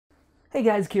Hey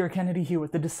guys, KiraKennedy here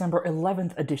with the December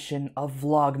 11th edition of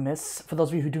Vlogmas. For those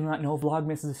of you who do not know,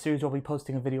 Vlogmas is a series where I'll be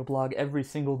posting a video blog every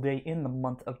single day in the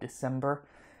month of December.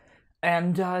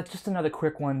 And just another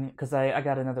quick one, because I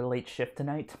got another late shift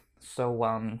tonight, so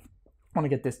I want to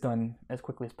get this done as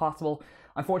quickly as possible.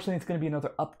 Unfortunately, it's going to be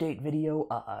another update video.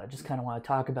 Just kind of want to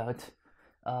talk about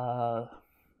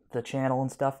the channel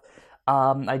and stuff.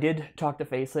 I did talk to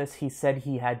Faceless. He said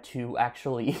he had to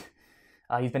actually...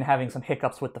 he's been having some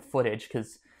hiccups with the footage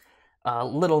because,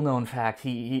 little known fact,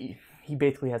 he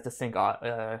basically has to sync.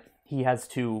 He has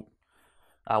to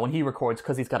when he records,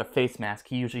 because he's got a face mask.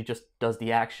 He usually just does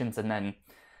the actions and then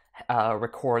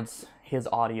records his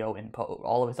audio in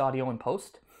all of his audio in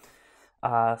post.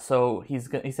 So he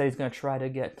said he's gonna try to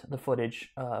get the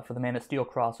footage for the Man of Steel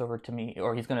crossover to me,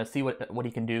 or he's gonna see what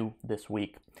he can do this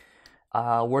week.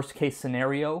 Worst case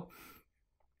scenario,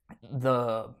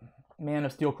 the Man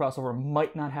of Steel crossover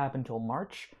might not happen till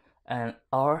March, and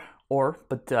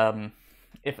but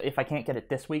if I can't get it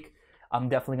this week, I'm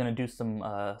definitely going to do some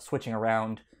switching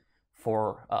around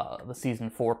for the season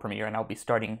 4 premiere, and I'll be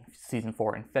starting season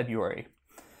 4 in February.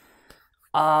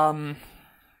 Aside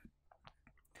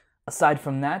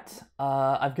from that,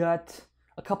 I've got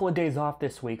a couple of days off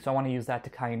this week, so I want to use that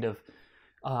to kind of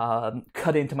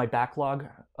cut into my backlog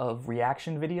of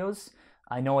reaction videos.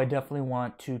 I know I definitely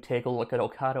want to take a look at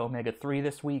Okada Omega 3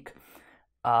 this week.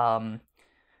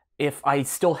 If I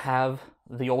still have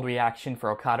the old reaction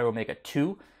for Okada Omega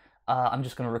 2, I'm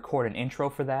just going to record an intro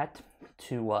for that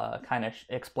to kind of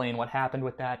explain what happened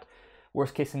with that.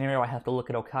 Worst case scenario, I have to look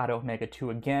at Okada Omega 2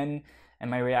 again,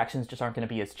 and my reactions just aren't going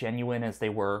to be as genuine as they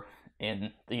were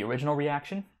in the original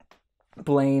reaction.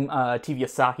 Blame TV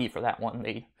Asahi for that one.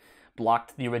 They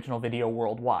blocked the original video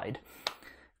worldwide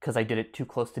because I did it too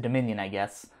close to Dominion, I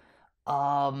guess.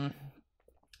 I'm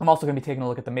also going to be taking a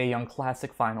look at the Mae Young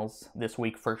Classic Finals this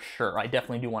week for sure. I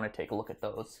definitely do want to take a look at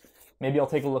those. Maybe I'll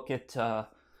take a look at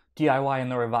DIY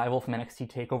and the Revival from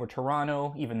NXT TakeOver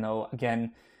Toronto, even though,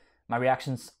 again, my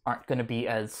reactions aren't going to be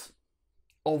as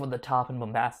over-the-top and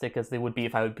bombastic as they would be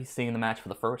if I would be seeing the match for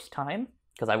the first time.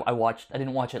 Because I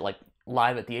didn't watch it like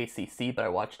live at the ACC, but I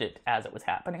watched it as it was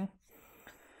happening.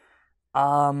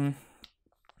 And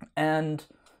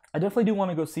I definitely do want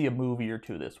to go see a movie or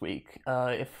two this week.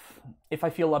 If I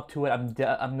feel up to it,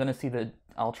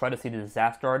 I'll try to see The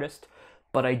Disaster Artist,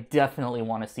 but I definitely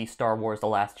want to see Star Wars: The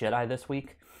Last Jedi this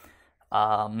week.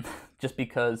 Just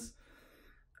because,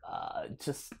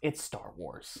 it's Star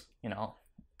Wars, you know.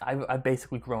 I've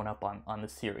basically grown up on the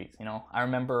series, you know. I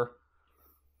remember,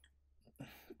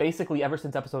 basically ever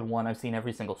since Episode 1, I've seen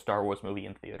every single Star Wars movie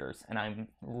in theaters, and I'm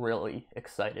really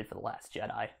excited for The Last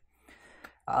Jedi.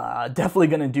 Definitely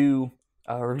gonna do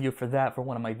a review for that for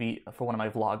one of my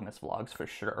Vlogmas vlogs for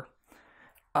sure.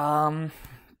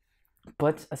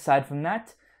 But aside from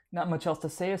that, not much else to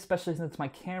say, especially since my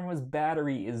camera's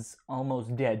battery is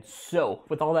almost dead. So,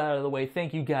 with all that out of the way,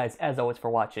 thank you guys, as always, for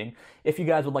watching. If you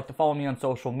guys would like to follow me on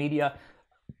social media,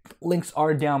 links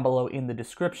are down below in the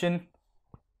description.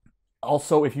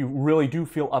 Also, if you really do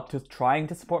feel up to trying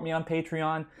to support me on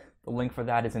Patreon, the link for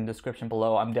that is in the description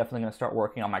below. I'm definitely going to start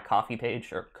working on my Ko-fi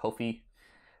page, or Ko-fi.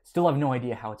 Still have no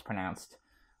idea how it's pronounced.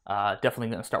 Definitely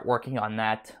going to start working on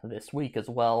that this week as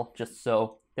well, just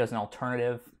so there's an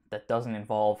alternative that doesn't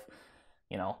involve,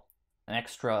 you know, an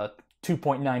extra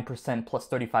 2.9% plus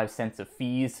 35 cents of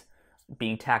fees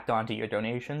being tacked onto your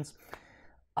donations.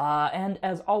 And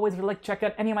as always, if you'd like to check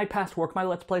out any of my past work, my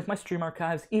Let's Plays, my stream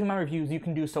archives, even my reviews, you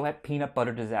can do so at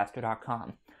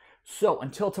peanutbutterdisaster.com. So,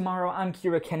 until tomorrow, I'm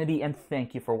KiraKennedy, and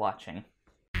thank you for watching.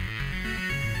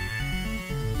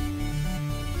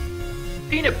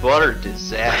 Peanut butter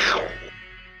disaster.